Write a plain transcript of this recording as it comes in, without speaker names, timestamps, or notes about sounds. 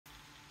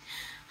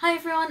Hi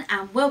everyone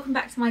and welcome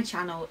back to my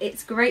channel.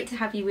 It's great to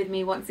have you with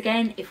me once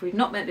again. If we've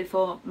not met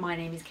before, my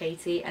name is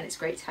Katie and it's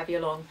great to have you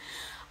along.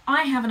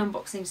 I have an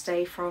unboxing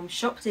today from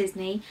Shop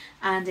Disney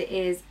and it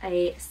is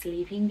a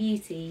Sleeping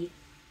Beauty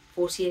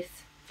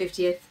 40th,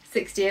 50th,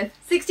 60th,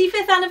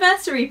 65th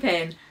anniversary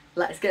pin.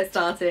 Let's get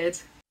started.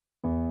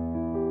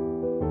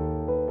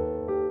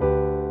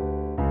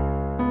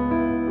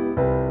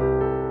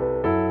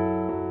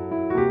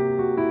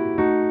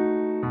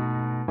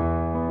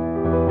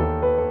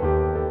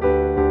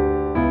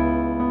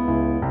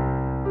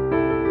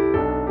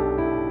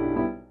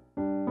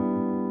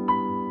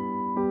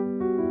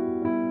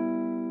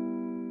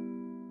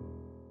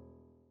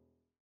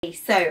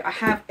 So I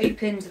have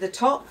opened the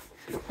top.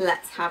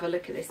 Let's have a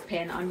look at this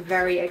pin. I'm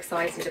very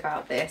excited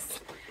about this.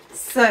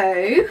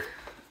 So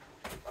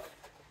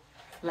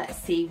let's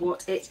see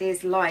what it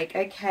is like.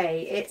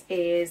 Okay, it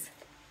is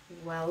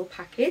well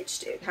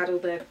packaged. It had all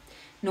the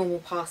normal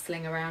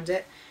parceling around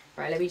it.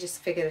 Right, let me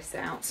just figure this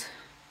out.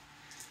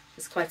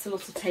 There's quite a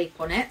lot of tape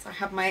on it. I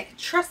have my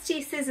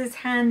trusty scissors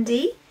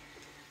handy.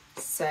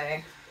 So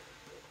there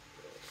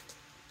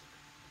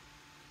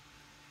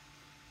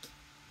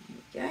we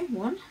go,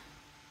 one.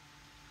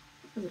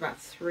 There's about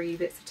 3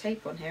 bits of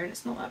tape on here and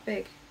it's not that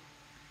big.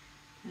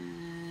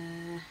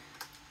 There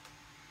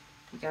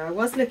we go. I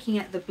was looking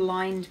at the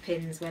blind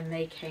pins when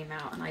they came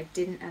out and I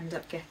didn't end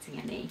up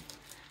getting any.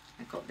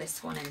 I got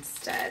this one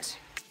instead.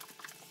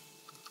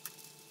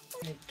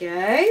 There we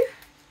go.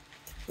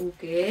 All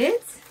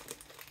good.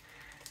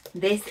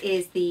 This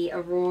is the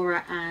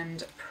Aurora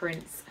and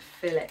Prince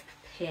Philip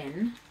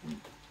pin.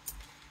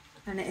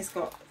 And it has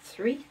got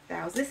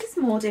 3,000. This is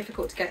more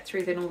difficult to get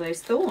through than all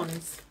those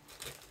thorns.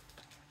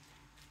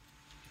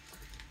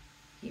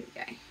 Here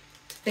we go. I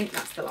think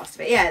that's the last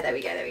of it. Yeah, there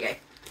we go, there we go.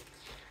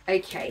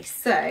 Okay,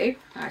 so,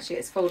 actually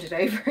it's folded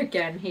over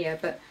again here,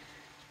 but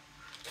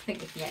I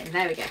think we can get in.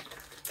 There we go.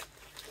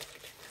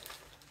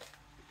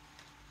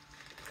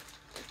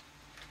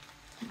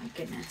 Oh my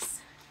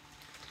goodness.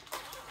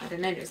 I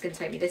didn't know it was going to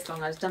take me this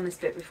long. I've done this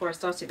bit before I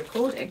started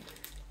recording.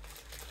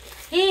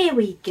 Here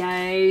we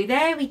go.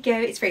 There we go.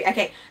 It's free.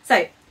 Okay,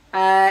 so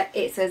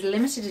it says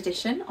limited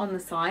edition on the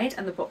side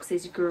and the box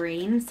is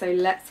green. So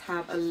let's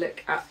have a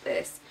look at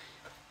this.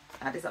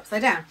 That is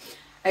upside down.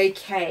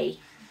 Okay.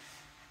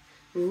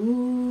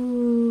 Ooh.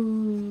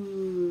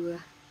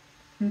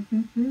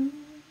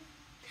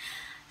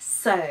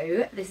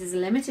 So this is a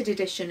limited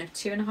edition of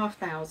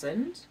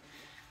 2,500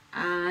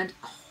 and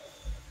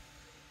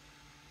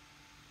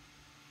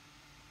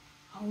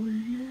oh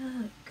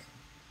look.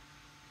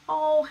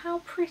 Oh, how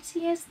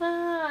pretty is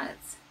that?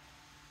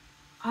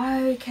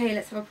 Okay,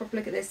 let's have a proper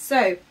look at this.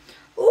 So,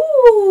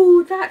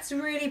 ooh, that's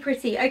really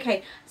pretty.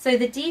 Okay, so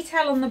the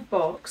detail on the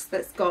box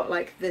that's got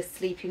like the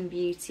Sleeping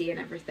Beauty and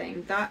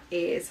everything, that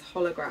is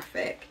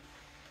holographic.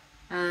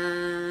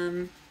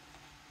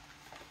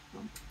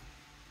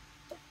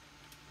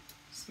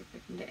 See if I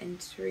can get in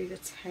through the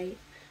tape.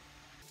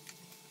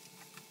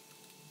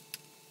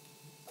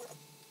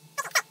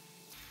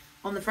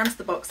 On the front of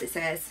the box it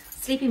says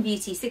Sleeping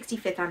Beauty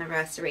 65th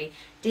anniversary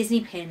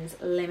Disney Pins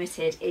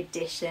limited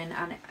edition,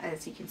 and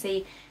as you can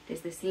see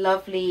there's this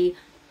lovely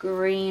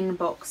green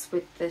box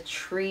with the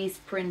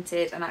trees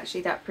printed, and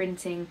actually that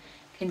printing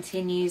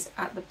continues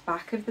at the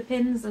back of the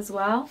pins as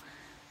well.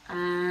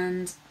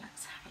 And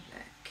let's have a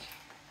look.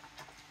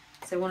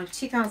 So one of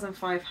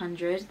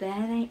 2,500,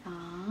 there they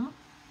are.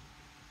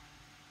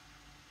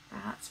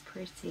 That's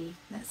pretty.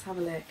 Let's have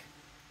a look.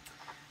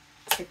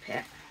 Tip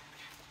it.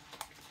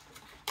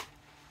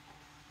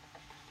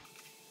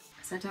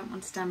 I don't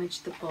want to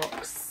damage the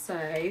box, so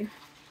hang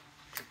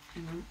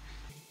on.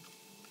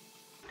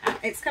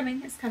 It's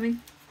coming, it's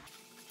coming.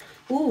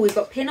 Oh, we've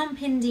got pin on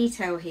pin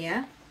detail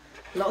here.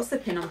 Lots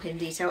of pin on pin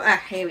detail.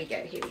 Ah, here we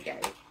go, here we go.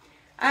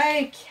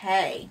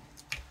 Okay.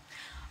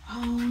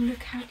 Oh,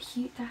 look how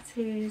cute that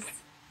is.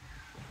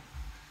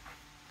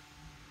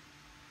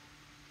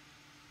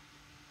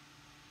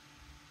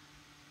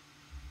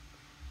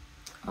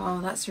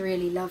 Oh, that's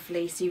really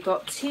lovely. So you've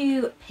got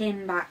 2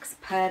 pin backs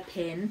per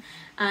pin,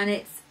 and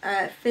it's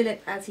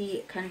Philip as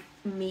he kind of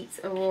meets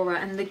Aurora,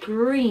 and the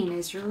green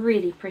is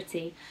really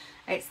pretty.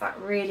 It's that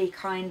really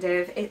kind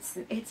of, it's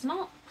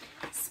not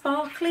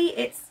sparkly,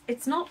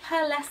 it's not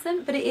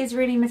pearlescent, but it is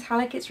really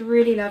metallic. It's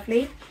really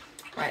lovely.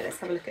 Right, let's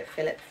have a look at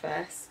Philip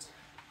first.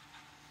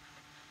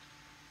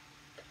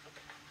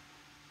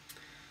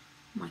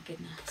 Oh my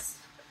goodness.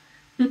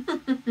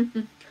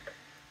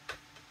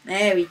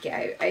 There we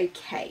go.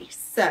 Okay,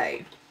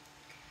 so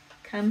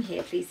come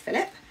here please,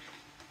 Philip.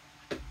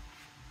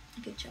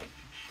 Good job.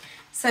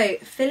 So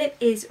Philip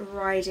is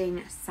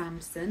riding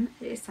Samson.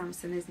 It is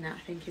Samson, isn't it? I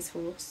think his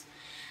horse.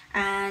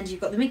 And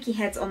you've got the Mickey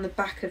heads on the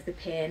back of the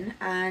pin,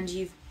 and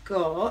you've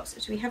got,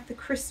 do we have the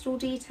crystal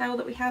detail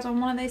that we had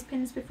on one of those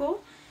pins before?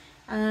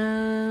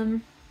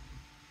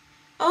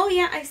 Oh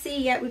yeah, I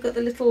see. Yeah, we've got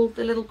the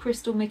little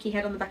crystal Mickey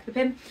head on the back of the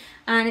pin,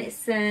 and it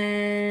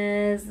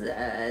says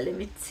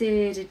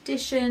limited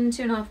edition,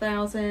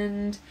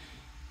 2,500.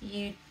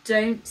 You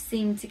don't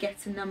seem to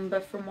get a number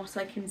from what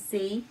I can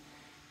see.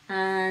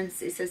 and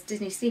it says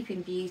Disney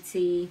Sleeping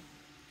Beauty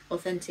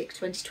Authentic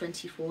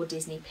 2024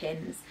 Disney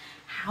pins.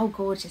 How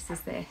gorgeous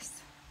is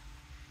this?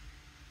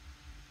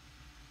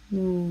 Ooh,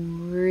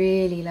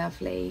 really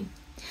lovely.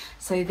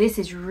 So this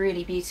is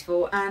really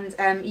beautiful,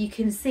 and you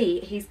can see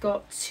he's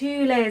got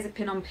 2 layers of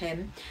pin on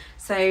pin.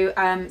 So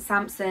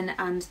Samson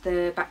and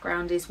the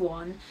background is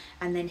one,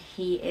 and then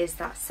he is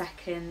that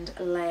second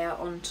layer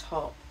on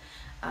top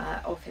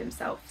of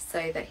himself,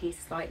 so that he's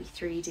slightly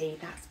 3D.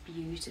 That's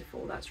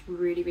beautiful. That's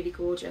really, really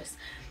gorgeous.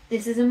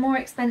 This is a more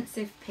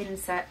expensive pin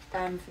set.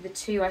 For the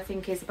 2, I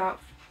think is about,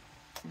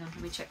 hang on,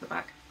 let me check the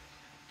back.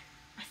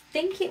 I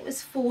think it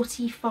was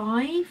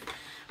 45.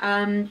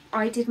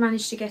 I did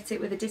manage to get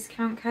it with a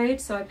discount code,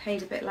 so I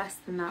paid a bit less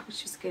than that,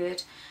 which was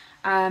good.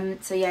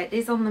 So yeah, it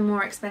is on the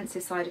more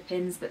expensive side of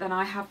pins, but then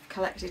I have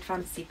collected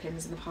fantasy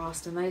pins in the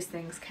past, and those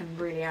things can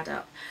really add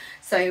up.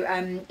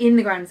 So in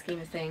the grand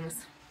scheme of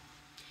things,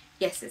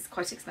 yes, it's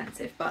quite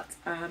expensive, but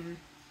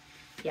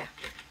yeah,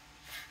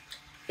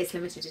 it's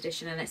limited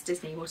edition and it's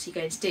Disney. What are you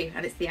going to do?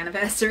 And it's the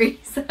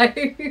anniversary, so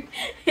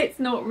it's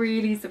not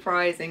really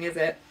surprising, is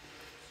it?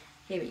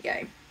 Here we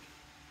go.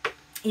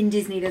 In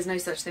Disney, there's no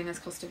such thing as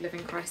cost of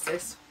living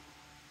crisis.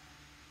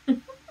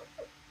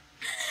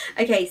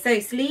 Okay, so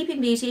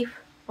Sleeping Beauty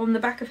on the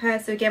back of her.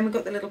 So again, we've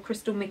got the little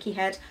crystal Mickey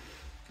head.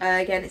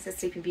 Again, it says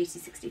Sleeping Beauty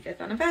 65th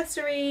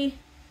anniversary.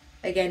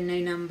 Again, no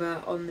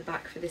number on the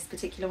back for this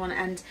particular one.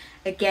 And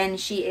again,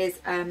 she is,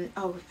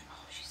 oh,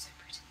 she's so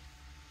pretty.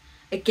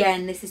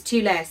 Again, this is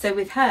 2 layers. So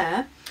with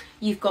her,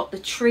 you've got the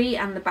tree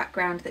and the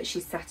background that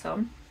she's sat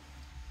on,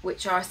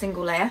 which are a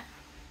single layer.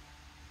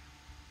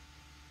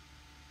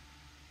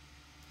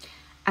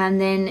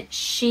 And then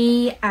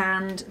she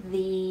and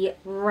the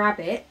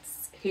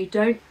rabbits, who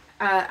don't,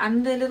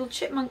 and the little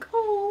chipmunk,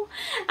 oh,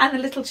 and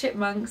the little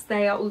chipmunks,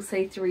 they are also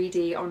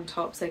 3D on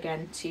top. So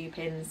again, 2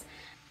 pins.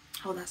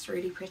 Oh, that's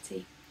really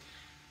pretty.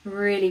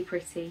 Really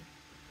pretty.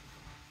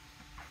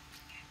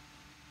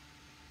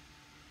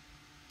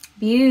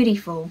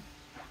 Beautiful.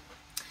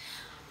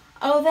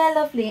 Oh, they're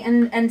lovely.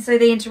 And so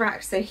they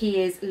interact. So he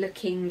is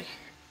looking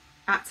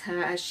at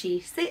her as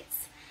she sits,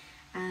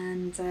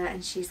 and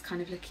she's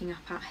kind of looking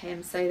up at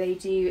him, so they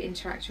do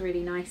interact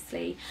really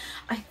nicely.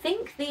 I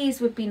think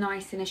these would be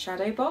nice in a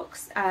shadow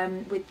box,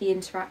 with the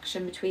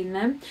interaction between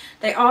them.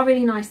 They are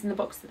really nice in the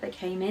box that they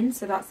came in,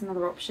 so that's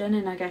another option,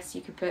 and I guess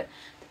you could put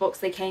the box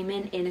they came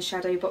in a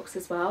shadow box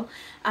as well.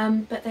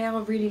 But they are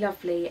really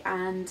lovely,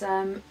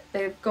 and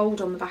they're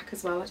gold on the back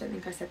as well. I don't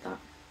think I said that.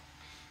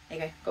 There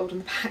you go, gold on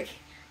the back.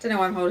 Don't know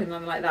why I'm holding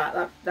them like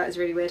that. That is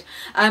really weird.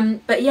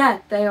 But yeah,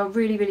 they are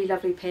really, really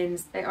lovely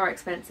pins. They are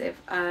expensive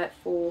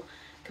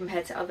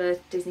compared to other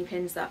Disney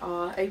pins that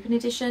are open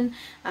edition.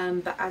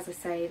 But as I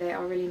say, they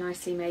are really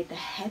nicely made. They're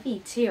heavy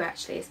too,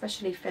 actually,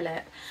 especially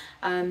Philip.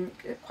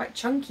 Quite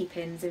chunky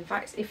pins. In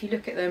fact, if you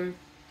look at them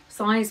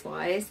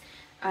size-wise,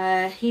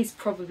 he's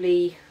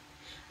probably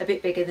a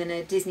bit bigger than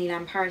a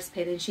Disneyland Paris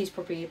pin, and she's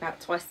probably about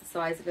twice the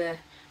size of a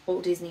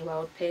Walt Disney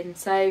World pin,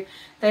 so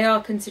they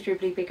are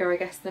considerably bigger, I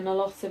guess, than a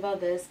lot of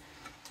others.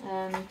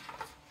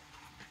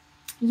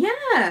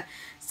 Yeah,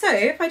 so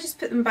if I just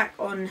put them back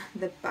on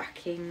the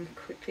backing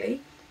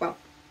quickly, well,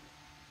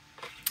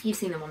 you've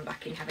seen them on the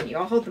backing, haven't you?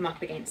 I'll hold them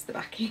up against the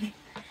backing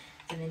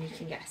and then you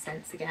can get a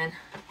sense again.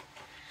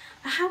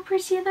 How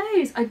pretty are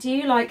those? I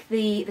do like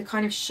the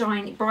kind of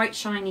shiny, bright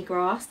shiny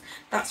grass.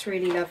 That's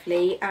really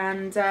lovely,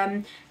 and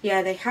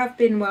yeah, they have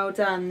been well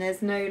done.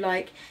 There's no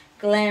like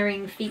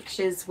glaring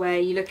features where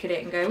you look at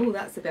it and go, oh,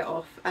 that's a bit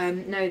off.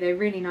 No, they're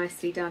really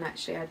nicely done,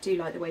 actually. I do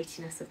like the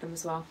weightiness of them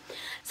as well.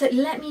 So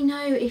let me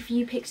know if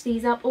you picked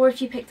these up, or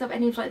if you picked up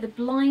any of like the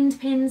blind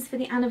pins for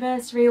the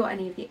anniversary, or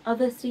any of the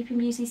other Sleeping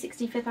Beauty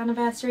 65th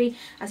anniversary.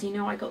 As you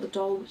know, I got the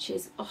doll, which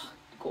is, oh,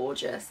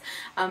 gorgeous.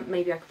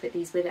 Maybe I could put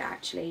these with it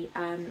actually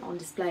on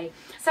display.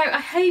 So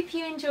I hope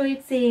you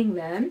enjoyed seeing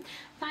them.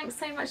 Thanks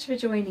so much for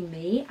joining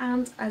me,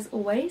 and as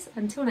always,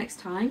 until next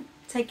time,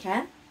 take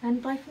care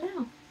and bye for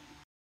now.